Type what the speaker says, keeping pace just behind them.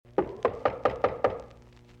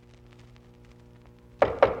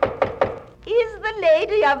the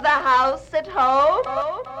lady of the house at home?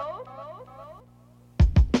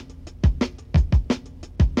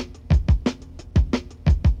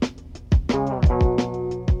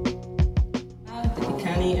 The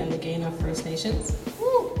Piikani and the Kainai First Nations,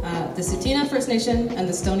 the Tsuut'ina First Nation, and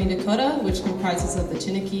the Stoney Nakoda, which comprises of the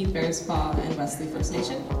Chiniki, Bearspaw, and Wesley First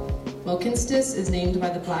Nation. Mohkinstsis is named by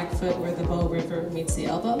the Blackfoot where the Bow River meets the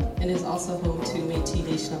Elbow, and is also home to Métis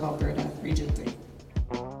Nation of Alberta, Region 3.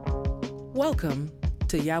 Welcome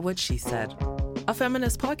to Yeah What She Said, a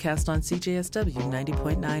feminist podcast on CJSW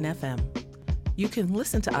 90.9 FM. You can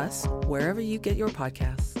listen to us wherever you get your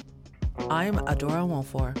podcasts. I'm Adora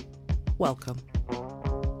Wonfor. Welcome.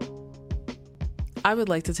 I would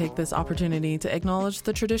like to take this opportunity to acknowledge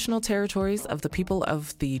the traditional territories of the people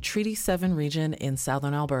of the Treaty 7 region in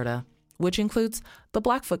southern Alberta, which includes the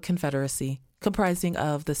Blackfoot Confederacy, comprising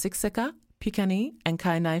of the Siksika, Piikani, and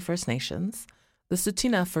Kainai First Nations, the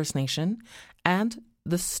Tsuut'ina First Nation, and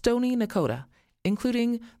the Stoney Nakoda,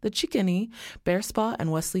 including the Chickasaw, Bearspaw,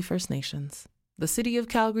 and Wesley First Nations. The city of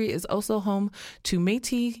Calgary is also home to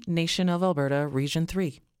Métis Nation of Alberta, Region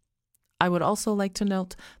 3. I would also like to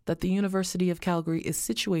note that the University of Calgary is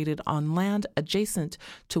situated on land adjacent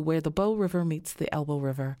to where the Bow River meets the Elbow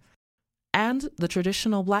River. And the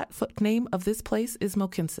traditional Blackfoot name of this place is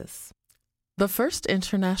Mohkinstsis. The first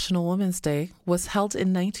International Women's Day was held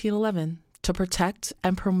in 1911 to protect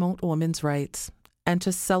and promote women's rights and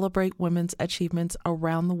to celebrate women's achievements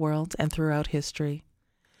around the world and throughout history.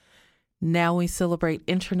 Now we celebrate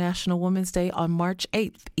International Women's Day on March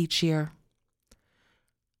 8th each year.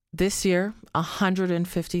 This year,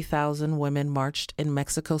 150,000 women marched in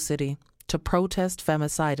Mexico City to protest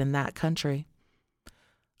femicide in that country.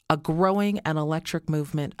 A growing and electric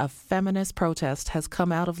movement of feminist protest has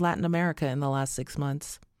come out of Latin America in the last 6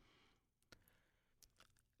 months.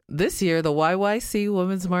 This year, the YYC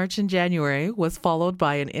Women's March in January was followed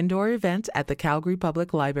by an indoor event at the Calgary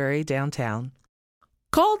Public Library downtown.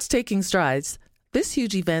 Called Taking Strides, this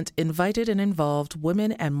huge event invited and involved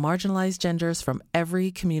women and marginalized genders from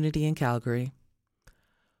every community in Calgary.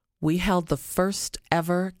 We held the first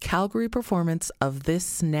ever Calgary performance of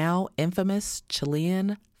this now infamous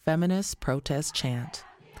Chilean feminist protest chant.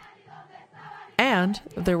 And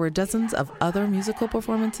there were dozens of other musical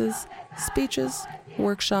performances, speeches,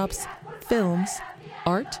 workshops, films,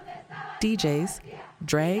 art, DJs,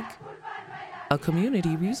 drag, a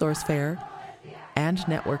community resource fair, and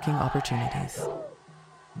networking opportunities.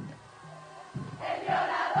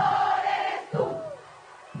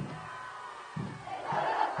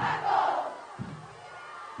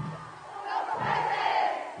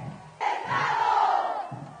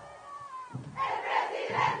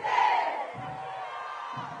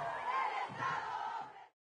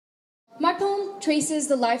 My poem traces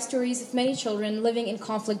the life stories of many children living in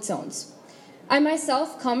conflict zones. I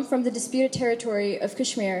myself come from the disputed territory of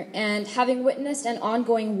Kashmir, and having witnessed an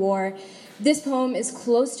ongoing war, this poem is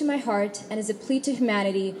close to my heart and is a plea to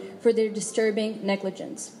humanity for their disturbing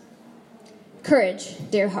negligence. Courage,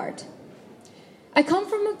 dear heart. I come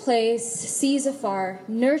from a place, seas afar,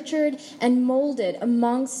 nurtured and molded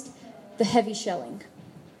amongst the heavy shelling,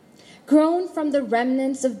 grown from the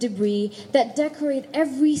remnants of debris that decorate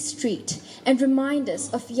every street and remind us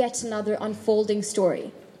of yet another unfolding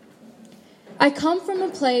story. I come from a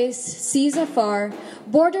place, seas afar,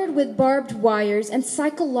 bordered with barbed wires and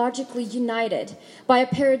psychologically united by a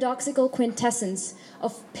paradoxical quintessence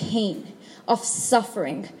of pain, of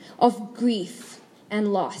suffering, of grief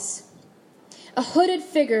and loss. A hooded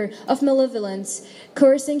figure of malevolence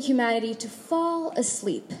coercing humanity to fall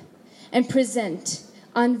asleep and present,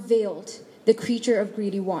 unveiled, the creature of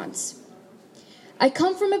greedy wants. I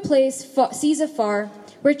come from a place, seas afar,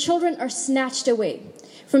 where children are snatched away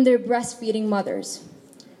from their breastfeeding mothers,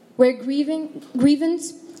 where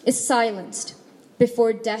grievance is silenced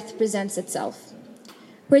before death presents itself,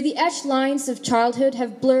 where the etched lines of childhood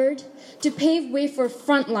have blurred to pave way for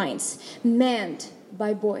front lines manned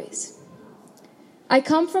by boys. I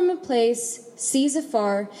come from a place, seas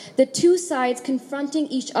afar, the two sides confronting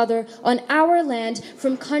each other on our land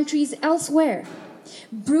from countries elsewhere,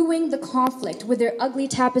 brewing the conflict with their ugly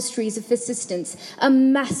tapestries of resistance, a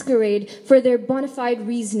masquerade for their bona fide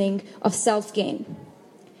reasoning of self-gain.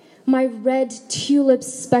 My red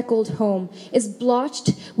tulip-speckled home is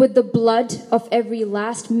blotched with the blood of every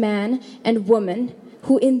last man and woman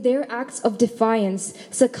who in their acts of defiance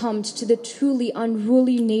succumbed to the truly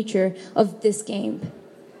unruly nature of this game.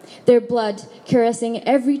 Their blood caressing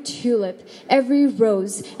every tulip, every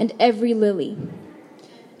rose, and every lily.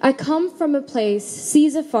 I come from a place,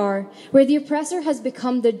 seas afar, where the oppressor has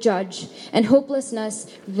become the judge and hopelessness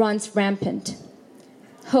runs rampant.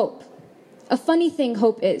 Hope, A funny thing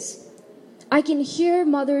hope is. I can hear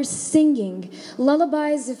mothers singing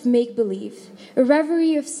lullabies of make-believe, a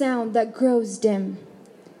reverie of sound that grows dim.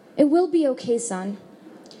 It will be okay, son.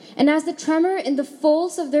 And as the tremor in the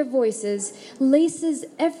folds of their voices laces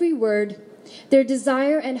every word, their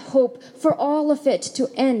desire and hope for all of it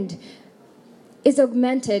to end is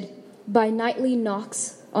augmented by nightly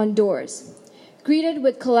knocks on doors, greeted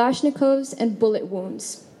with Kalashnikovs and bullet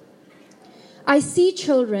wounds. I see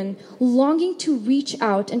children longing to reach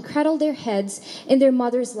out and cradle their heads in their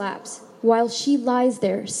mother's laps while she lies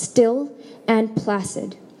there still and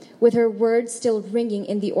placid, with her words still ringing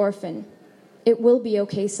in the orphan. It will be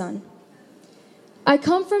okay, son. I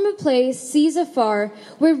come from a place seas afar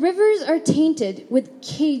where rivers are tainted with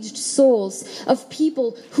caged souls of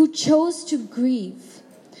people who chose to grieve,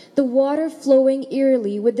 the water flowing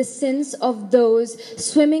eerily with the sins of those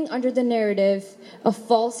swimming under the narrative of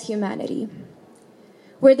false humanity,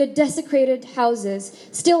 where the desecrated houses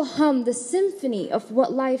still hum the symphony of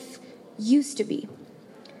what life used to be.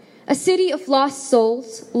 A city of lost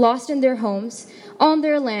souls, lost in their homes, on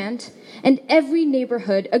their land, and every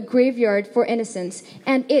neighborhood a graveyard for innocence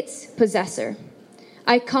and its possessor.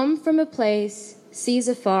 I come from a place seas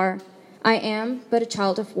afar. I am but a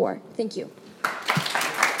child of war. Thank you.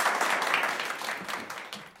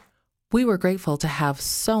 We were grateful to have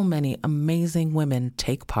so many amazing women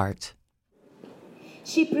take part.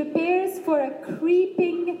 She prepares for a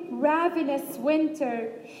creeping, ravenous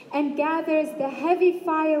winter and gathers the heavy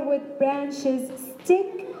firewood branches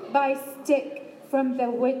stick by stick from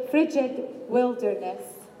the frigid wilderness.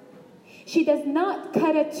 She does not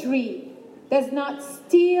cut a tree, does not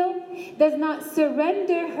steal, does not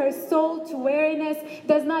surrender her soul to weariness,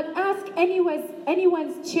 does not ask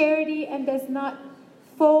anyone's charity, and does not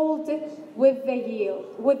fold with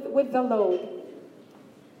the load.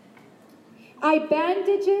 I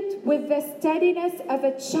bandage it with the steadiness of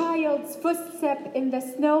a child's footstep in the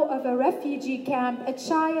snow of a refugee camp, a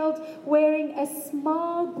child wearing a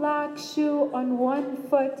small black shoe on one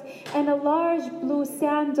foot and a large blue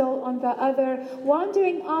sandal on the other,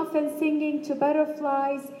 wandering off and singing to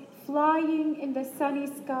butterflies flying in the sunny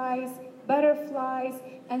skies, butterflies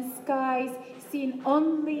and skies seen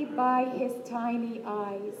only by his tiny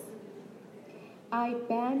eyes. I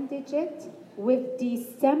bandage it with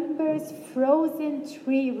December's frozen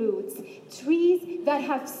tree roots, trees that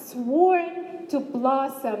have sworn to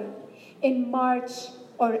blossom in March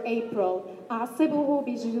or April. أعصبه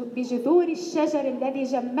بجذور الشجر الذي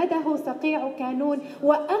جمده صقيع كانون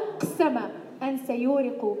وأقسم أن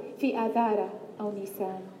سيورق في آذار أو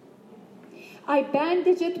نيسان. I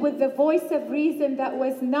bandage it with the voice of reason that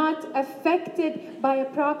was not affected by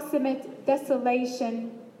approximate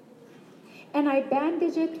desolation. And I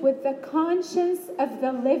bandage it with the conscience of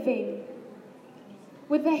the living,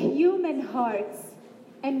 with the human hearts,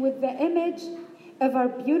 and with the image of our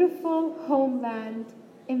beautiful homeland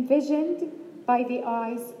envisioned by the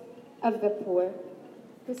eyes of the poor.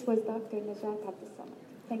 This was Dr. Najat Abdessamad.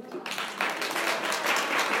 Thank you.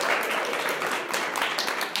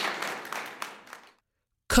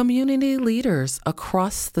 Community leaders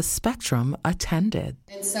across the spectrum attended.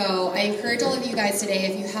 And so I encourage all of you guys today,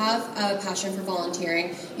 if you have a passion for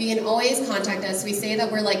volunteering, you can always contact us. We say that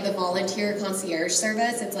we're like the volunteer concierge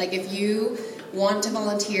service. It's like if you want to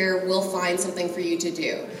volunteer, we'll find something for you to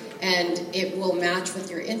do. And it will match with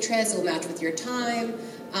your interests, it will match with your time.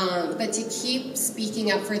 But to keep speaking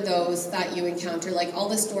up for those that you encounter, like all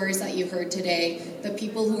the stories that you heard today, the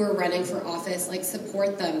people who are running for office, like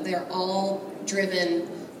support them. They're all driven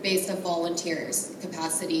based on volunteers'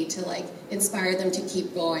 capacity to like inspire them to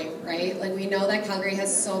keep going, right? Like we know that Calgary has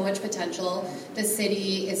so much potential. The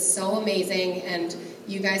city is so amazing, and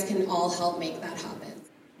you guys can all help make that happen.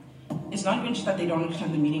 It's not even just that they don't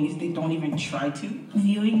understand the meaning, it's they don't even try to.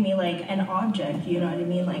 Viewing me like an object, you know what I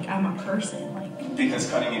mean? Like I'm a person. Like because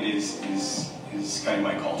cutting it is cutting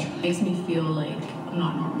my culture. It makes me feel like I'm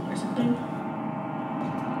not normal or something.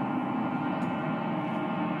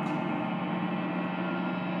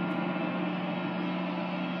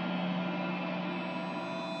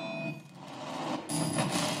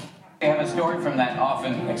 They have a story from that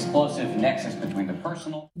often explosive nexus between the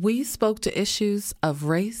personal. We spoke to issues of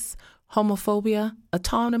race, homophobia,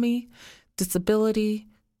 autonomy, disability,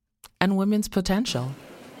 and women's potential.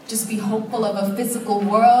 Just be hopeful of a physical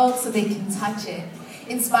world so they can touch it.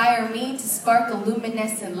 Inspire me to spark a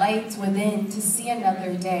luminescent light within to see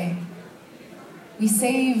another day. We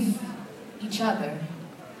save each other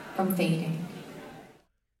from fading.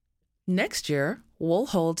 Next year, we'll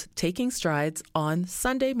hold Taking Strides on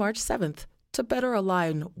Sunday, March 7th to better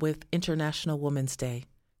align with International Women's Day.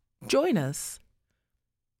 Join us.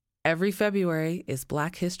 Every February is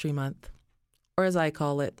Black History Month, or as I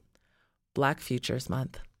call it, Black Futures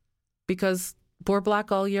Month, because we're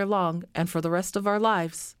Black all year long and for the rest of our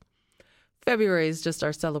lives. February is just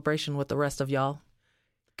our celebration with the rest of y'all.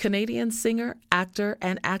 Canadian singer, actor,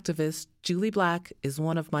 and activist Jully Black is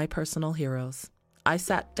one of my personal heroes. I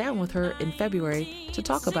sat down with her in February to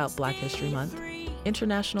talk about Black History Month,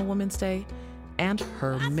 International Women's Day, and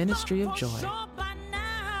her Ministry of Joy.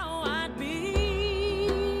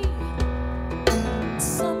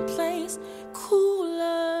 Someplace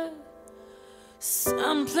cooler,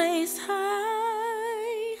 someplace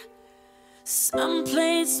high,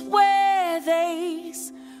 someplace where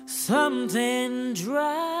there's something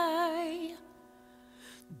dry.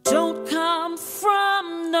 Don't come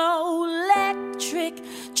from no electric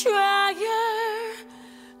dryer,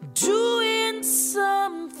 doing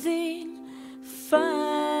something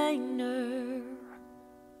finer,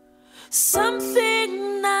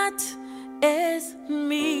 something not as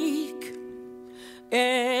meek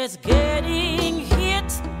as getting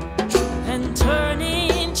hit and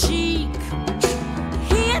turning cheek,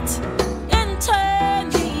 hit and turn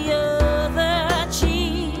the other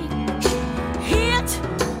cheek, hit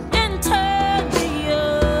and turn the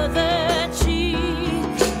other cheek,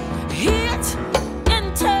 hit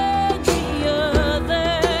and turn the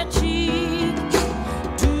other cheek,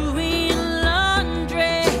 doing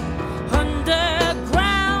laundry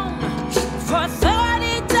underground for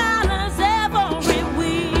 $30 every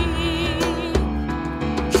week,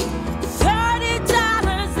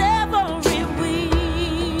 $30 every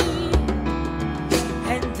week,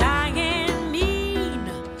 and I am mean,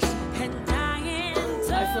 and I am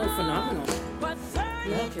tough. I feel phenomenal.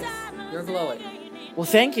 Okay, you're glowing. Well,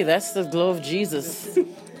 thank you. That's the glow of Jesus.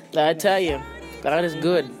 I tell you, God is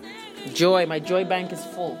good. Joy, my joy bank is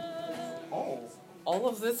full. All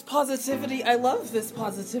of this positivity. I love this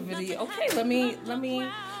positivity. Okay, let me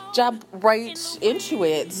jump right into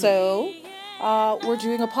it. So, we're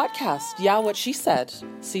doing a podcast. Yeah, what she said.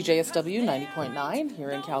 CJSW 90.9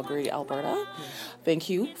 here in Calgary, Alberta. Thank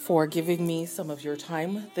you for giving me some of your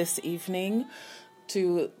time this evening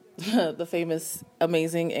to the famous,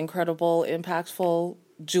 amazing, incredible, impactful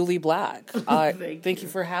Jully Black. Thank you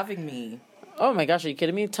for having me. Oh my gosh, are you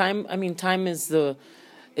kidding me? Time is the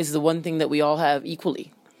one thing that we all have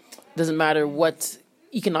equally. Doesn't matter what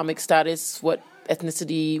economic status, what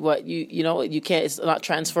ethnicity, what you can't, it's not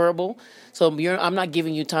transferable. So I'm not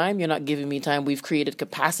giving you time, you're not giving me time. We've created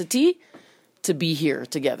capacity to be here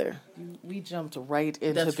together. We jumped right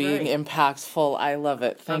into being impactful. I love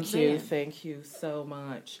it. Thank you. Thank you so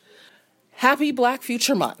much. Happy Black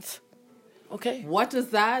Future Month. Okay. What does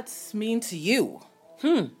that mean to you?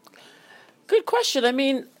 Good question. I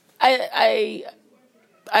mean, I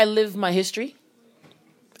live my history,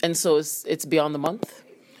 and so it's beyond the month.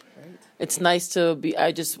 Right. It's nice to be.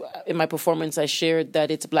 In my performance, I shared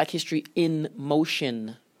that it's Black history in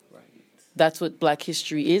motion. Right. That's what Black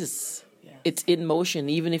history is. Yes. It's in motion.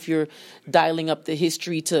 Even if you're dialing up the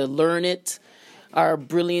history to learn it, our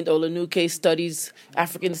brilliant Olanuke studies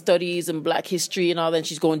African studies and Black history and all that. And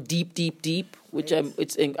she's going deep, deep, deep. Which I'm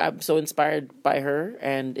so inspired by her,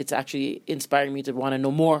 and it's actually inspiring me to want to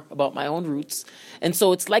know more about my own roots. And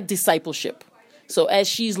so it's like discipleship. So as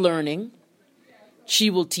she's learning, she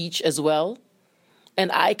will teach as well.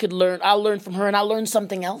 And I'll learn from her, and I'll learn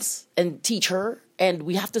something else and teach her. And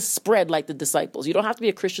we have to spread like the disciples. You don't have to be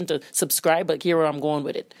a Christian to subscribe, but here where I'm going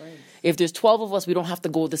with it. Right. If there's 12 of us, we don't have to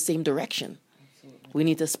go the same direction. Absolutely. We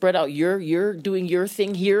need to spread out. You're doing your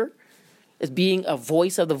thing here as being a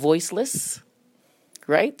voice of the voiceless.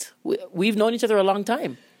 Right? We've known each other a long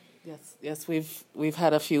time. Yes, we've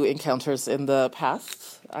had a few encounters in the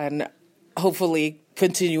past, and hopefully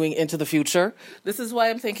continuing into the future. This is why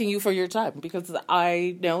I'm thanking you for your time, because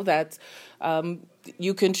I know that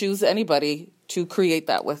you can choose anybody to create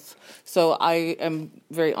that with. So I am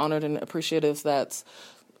very honored and appreciative that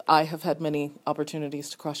I have had many opportunities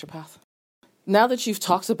to cross your path. Now that you've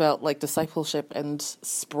talked about like discipleship and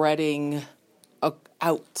spreading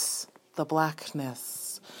out the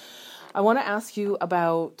Blackness, I want to ask you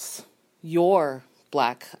about your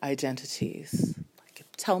Black identities. Like,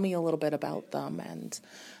 tell me a little bit about them and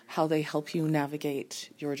how they help you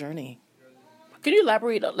navigate your journey. Can you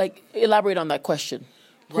elaborate on that question?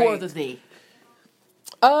 Right. Who are the they?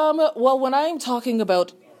 Well, when I'm talking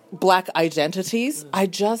about Black identities, I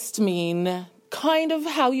just mean kind of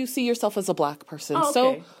how you see yourself as a Black person. Oh, okay.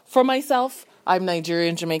 So for myself, I'm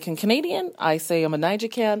Nigerian, Jamaican, Canadian. I say I'm a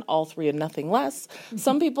Niger-Can, all three and nothing less.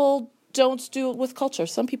 Some people don't do it with culture.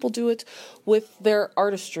 Some people do it with their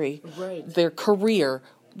artistry, right, their career,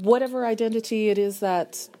 whatever identity it is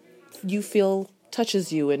that you feel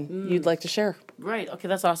touches you and you'd like to share. Right. Okay,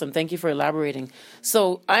 that's awesome. Thank you for elaborating.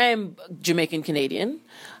 So I am Jamaican Canadian.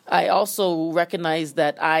 I also recognize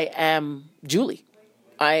that I am Julie.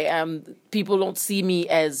 People don't see me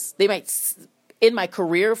as, they might, in my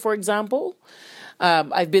career, for example,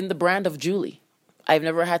 I've been the brand of Julie. I've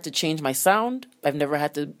never had to change my sound. I've never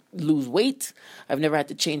had to lose weight. I've never had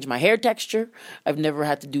to change my hair texture. I've never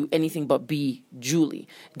had to do anything but be Julie.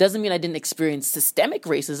 It doesn't mean I didn't experience systemic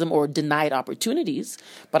racism or denied opportunities,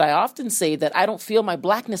 but I often say that I don't feel my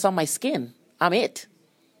blackness on my skin. I'm it.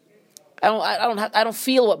 I don't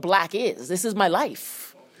feel what black is. This is my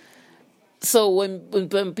life. So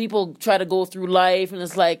when people try to go through life and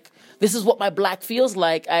it's like, this is what my black feels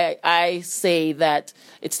like, I say that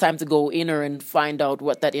it's time to go inner and find out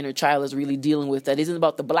what that inner child is really dealing with. That isn't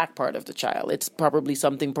about the black part of the child. It's probably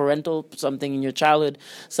something parental, something in your childhood,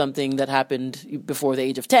 something that happened before the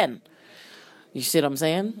age of 10. You see what I'm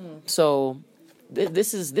saying? Mm-hmm. So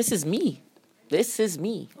this is me. This is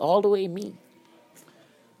me, all the way me.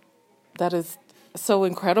 That is so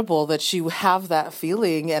incredible that you have that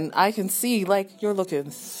feeling, and I can see, like, you're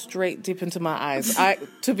looking straight deep into my eyes.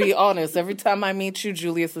 To be honest, every time I meet you,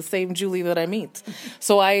 Julie, it's the same Julie that I meet.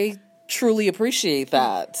 So I truly appreciate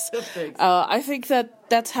that. I think that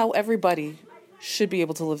that's how everybody should be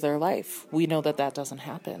able to live their life. We know that doesn't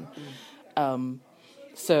happen.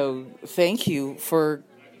 So thank you for,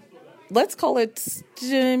 let's call it,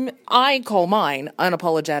 I call mine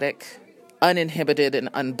unapologetic, uninhibited,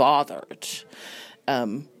 and unbothered.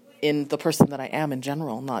 In the person that I am in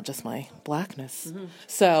general, not just my blackness. Mm-hmm.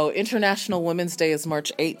 So International Women's Day is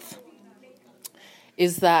March 8th.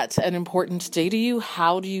 Is that an important day to you?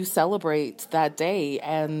 How do you celebrate that day?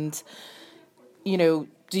 And, do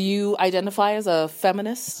you identify as a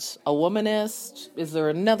feminist, a womanist? Is there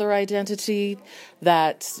another identity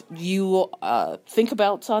that you think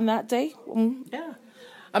about on that day? Mm-hmm. Yeah.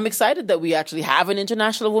 I'm excited that we actually have an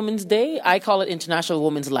International Women's Day. I call it International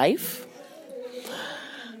Women's Life.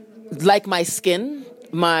 Like my skin,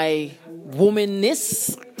 my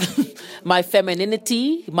womanness, my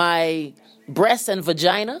femininity, my breasts and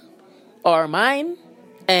vagina are mine,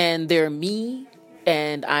 and they're me,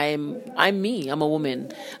 and I'm me. I'm a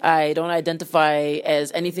woman. I don't identify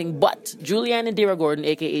as anything but Julianne Indira Gordon,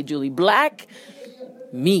 aka Julie Black.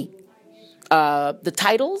 Me. The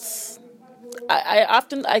titles,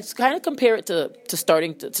 I kind of compare it to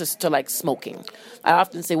starting to like smoking. I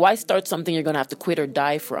often say, why start something you're going to have to quit or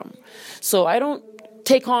die from? So I don't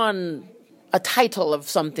take on a title of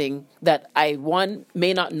something that I,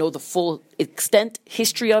 may not know the full extent,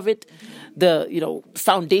 history of it,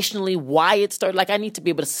 foundationally why it started. Like, I need to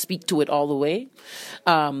be able to speak to it all the way.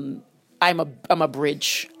 I'm a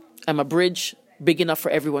bridge. I'm a bridge big enough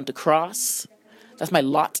for everyone to cross. That's my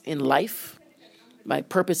lot in life. My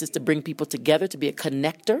purpose is to bring people together, to be a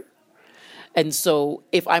connector. And so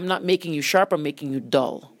if I'm not making you sharp, I'm making you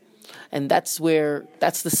dull. And that's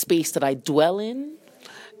the space that I dwell in.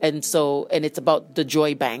 And it's about the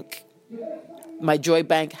joy bank. My joy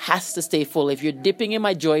bank has to stay full. If you're dipping in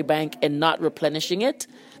my joy bank and not replenishing it,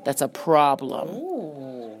 that's a problem.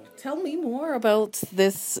 Oh, tell me more about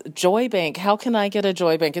this joy bank. How can I get a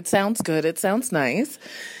joy bank? It sounds good. It sounds nice.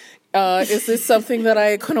 Is this something that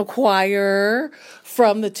I can acquire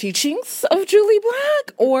from the teachings of Julie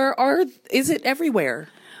Black, or is it everywhere?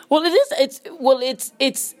 Well, it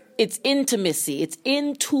is. It's intimacy. It's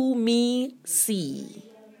into me see.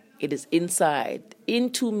 It is inside.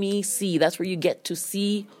 Into me see. That's where you get to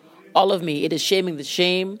see all of me. It is shaming the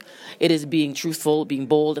shame. It is being truthful, being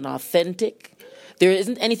bold and authentic. There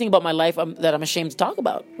isn't anything about my life that I'm ashamed to talk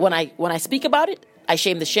about. When I speak about it, I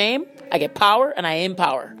shame the shame. I get power and I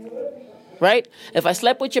empower. Right? If I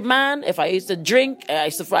slept with your man, if I used to drink, I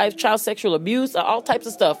survived child sexual abuse, all types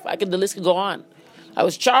of stuff. The list could go on. I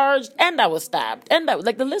was charged and I was stabbed and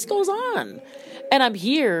the list goes on. And I'm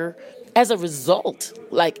here as a result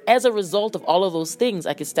of all of those things.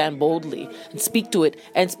 I can stand boldly and speak to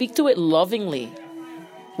it lovingly,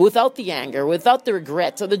 without the anger, without the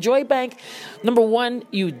regret. So the joy bank, number one,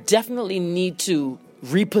 you definitely need to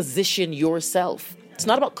reposition yourself. It's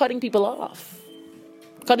not about cutting people off.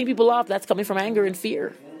 Cutting people off, that's coming from anger and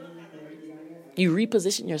fear. You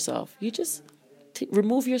reposition yourself. You just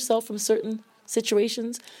remove yourself from certain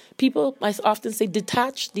situations. People, I often say,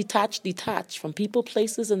 detach from people,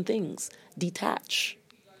 places, and things. Detach.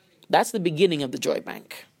 That's the beginning of the joy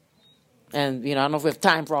bank. And, I don't know if we have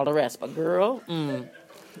time for all the rest, but girl,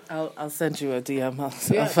 I'll send you a DM.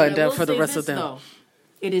 I'll find out for the rest of them. Though.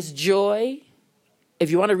 It is joy.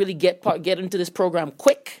 If you want to really get into this program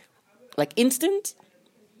quick, like instant,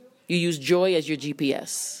 you use joy as your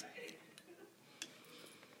GPS.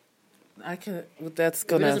 That's If it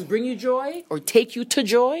gonna. doesn't bring you joy or take you to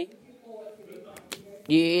joy,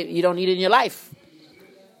 you don't need it in your life.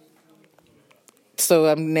 So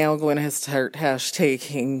I'm now going to start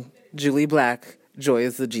hashtagging Julie Black. Joy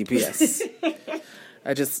is the GPS.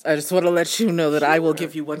 I just want to let you know that I will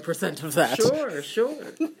give you 1% of that. Sure.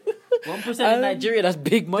 1% in Nigeria, that's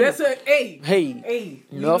big money. That's a Hey,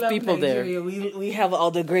 enough people Nigeria. there. We have all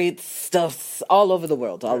the great stuffs all over the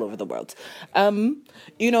world.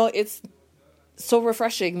 It's so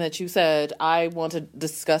refreshing that you said, I want to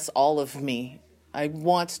discuss all of me. I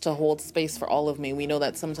want to hold space for all of me. We know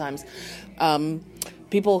that sometimes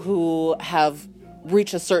people who have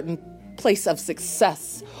reached a certain place of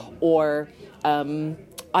success or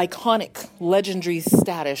iconic, legendary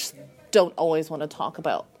status don't always want to talk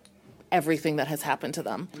about everything that has happened to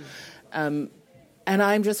them. And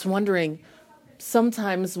I'm just wondering,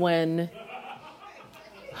 sometimes when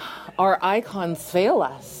our icons fail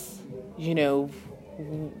us,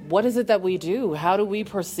 what is it that we do? How do we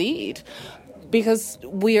proceed? Because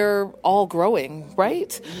we are all growing, right?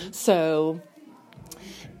 Mm-hmm. So,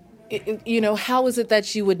 how is it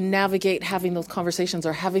that you would navigate having those conversations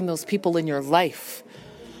or having those people in your life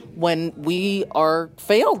when we are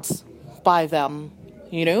failed by them?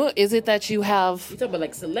 Is it that you have... You talk about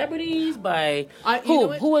like celebrities by...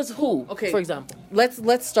 Who? Who is who, okay, for example?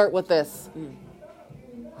 Let's start with this.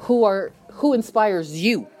 Who inspires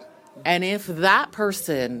you? And if that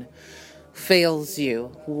person fails you,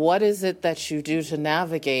 what is it that you do to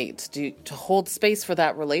navigate, to hold space for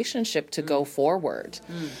that relationship to go forward?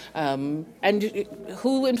 And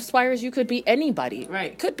who inspires you could be anybody.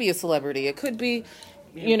 Right. It could be a celebrity. It could be,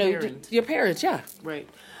 your parents, yeah. Right.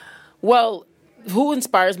 Well, who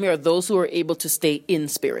inspires me are those who are able to stay in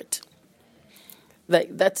spirit.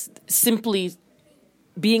 Like, that's simply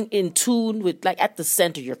being in tune with, like, at the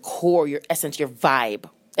center, your core, your essence, your vibe,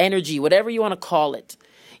 energy, whatever you want to call it.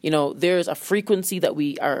 There's a frequency that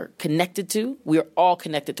we are connected to. We are all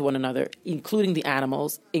connected to one another, including the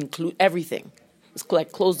animals, include everything. It's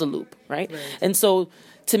like close the loop, right? And so,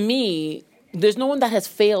 to me, there's no one that has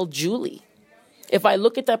failed Julie. If I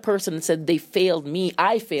look at that person and said they failed me,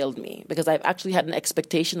 I failed me, because I've actually had an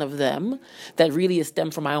expectation of them that really is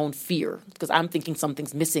stemmed from my own fear, because I'm thinking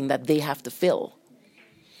something's missing that they have to fill.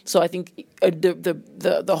 So I think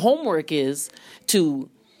the homework is to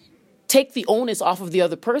take the onus off of the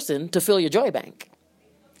other person to fill your joy bank.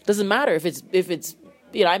 Doesn't matter if it's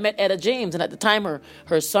I met Etta James, and at the time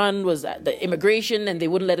her son was at the immigration and they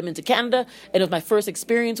wouldn't let him into Canada, and it was my first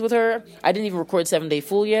experience with her. I didn't even record 7 Day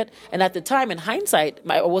Fool yet, and at the time, in hindsight,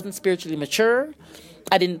 I wasn't spiritually mature.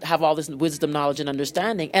 I didn't have all this wisdom, knowledge, and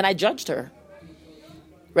understanding, and I judged her,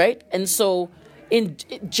 right? And so in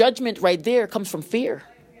judgment right there comes from fear.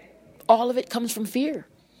 All of it comes from fear.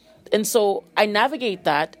 And so I navigate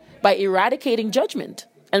that by eradicating judgment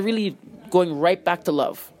and really going right back to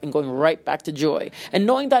love and going right back to joy, and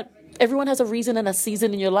knowing that everyone has a reason and a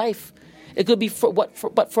season in your life. It could be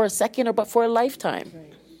but for a second or but for a lifetime,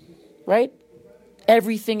 right?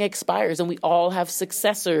 Everything expires, and we all have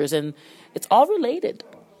successors, and it's all related.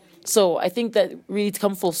 So I think that really, to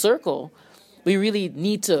come full circle, we really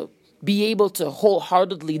need to be able to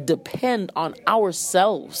wholeheartedly depend on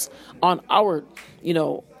ourselves, on our,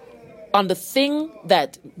 on the thing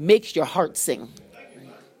that makes your heart sing.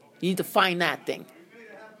 You need to find that thing.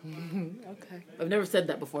 Okay. I've never said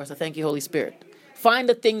that before, so thank you, Holy Spirit. Find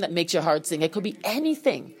the thing that makes your heart sing. It could be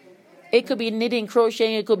anything. It could be knitting,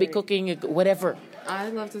 crocheting, it could be cooking, whatever. I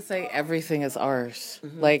love to say everything is art.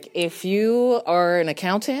 Like, if you are an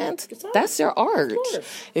accountant, that's your art.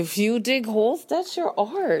 If you dig holes, that's your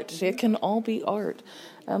art. It can all be art.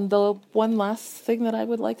 The one last thing that I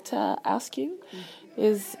would like to ask you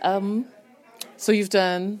is, so you've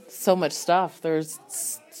done so much stuff. There's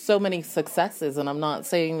so many successes, and I'm not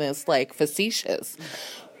saying this like facetious.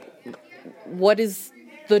 What is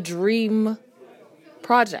the dream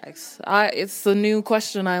project? It's the new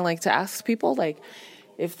question I like to ask people. Like,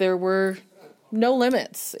 if there were no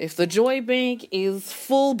limits, if the joy bank is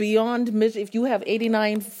full beyond, if you have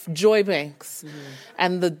 89 joy banks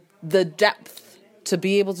and the depth to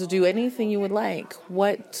be able to do anything you would like,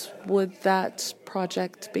 what would that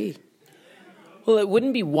project be? Well, it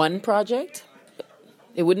wouldn't be one project.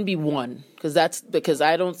 It wouldn't be one, because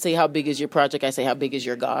I don't say how big is your project. I say how big is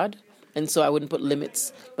your God. And so I wouldn't put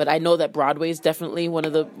limits. But I know that Broadway is definitely one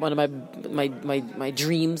of my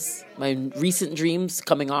dreams, my recent dreams,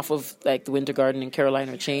 coming off of like the Winter Garden and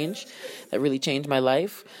Carolina Change, that really changed my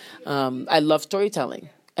life. I love storytelling,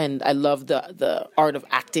 and I love the art of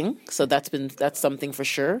acting. So that's something for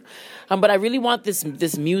sure. But I really want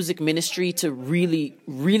this music ministry to really,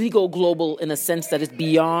 really go global, in a sense that it's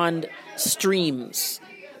beyond streams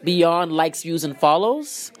beyond likes, views, and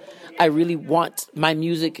follows. I really want my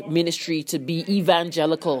music ministry to be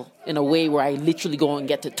evangelical in a way where I literally go and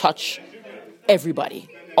get to touch everybody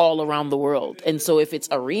all around the world. And so if it's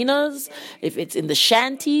arenas, if it's in the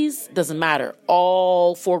shanties, doesn't matter.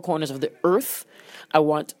 All four corners of the earth, I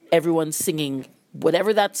want everyone singing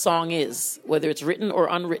whatever that song is, whether it's written or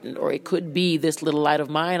unwritten, or it could be This Little Light of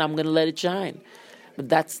Mine, I'm going to let it shine. But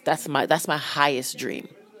that's my highest dream.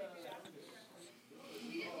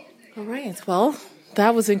 All right. Well,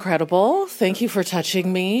 that was incredible. Thank you for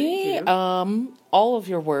touching me. All of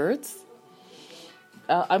your words.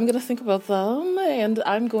 I'm going to think about them, and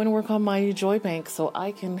I'm going to work on my Joy Bank so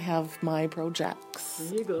I can have my projects.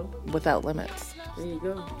 There you go. Without limits. There you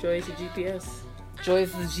go. Joy is the GPS. Joy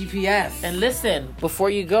is the GPS. And listen, before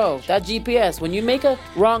you go, that GPS, when you make a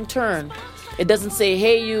wrong turn, it doesn't say,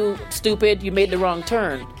 hey, you stupid, you made the wrong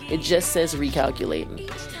turn. It just says recalculating.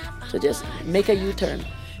 So just make a U-turn.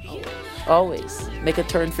 Always make a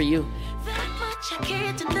turn for you.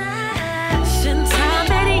 Since I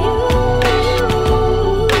met you,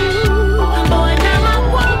 boy, now my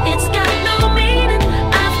world, it's got no meaning.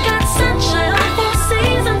 I've got sunshine on 4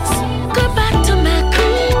 seasons. Go back to my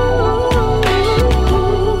cool.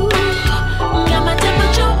 Got my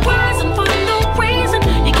temperature rising for no reason.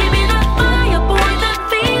 You give me that fire, boy, that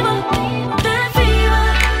fever. That fever,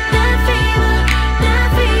 that fever, that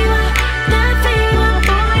fever, that fever,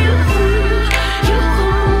 boy,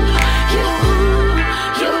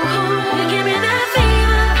 you give me that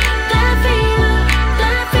fever, that fever,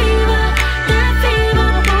 that fever, that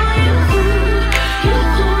fever, boy,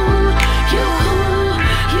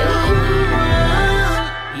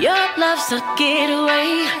 your love's a getaway,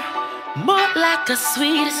 more like a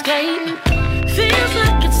sweet escape. Feels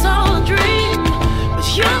like it's all a dream, but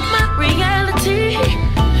you're my reality.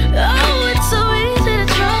 Oh, it's so easy to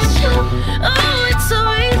trust you. Oh, it's so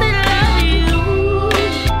easy to love you.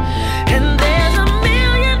 And there's a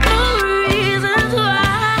million more reasons why.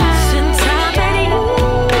 Since I met you,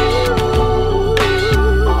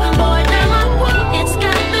 boy, now my world, it's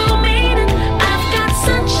got no meaning. I've got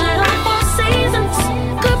sunshine on 4 seasons.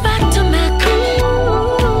 Go back to my cool.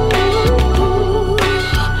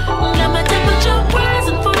 Got my temperature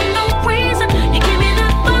rising for no reason. You give me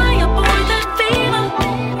that fire, boy, that fever.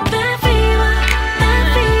 That fever, that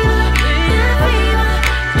fever,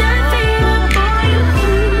 that fever, that fever, boy,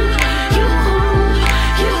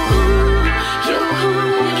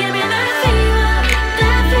 you give me that fever,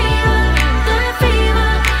 that fever, that fever,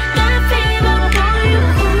 that fever, boy,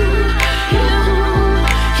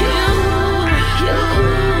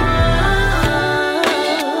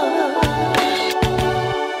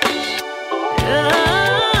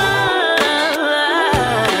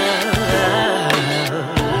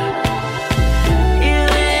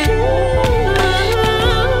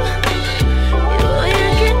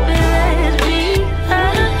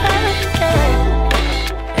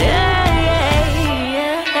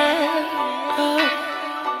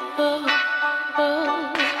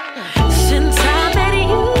 Since I met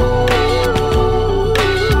you,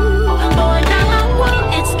 boy, now my world,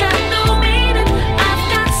 it's got no meaning. I've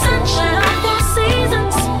got sunshine on 4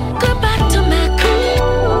 seasons. Go back to my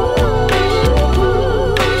cool.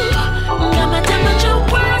 Got my temperature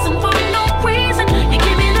rising for no reason. You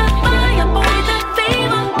give me that fire, boy, that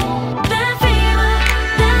fever. That fever,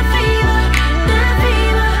 that fever, that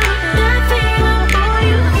fever, that fever, boy,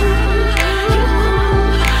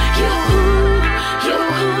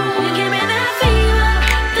 you give me that fever,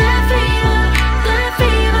 that fever, that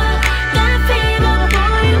fever, that fever,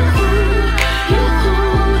 boy,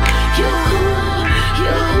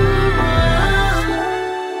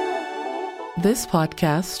 This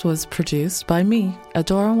podcast was produced by me,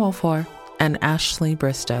 Adora Wolfor, and Ashley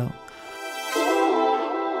Bristow.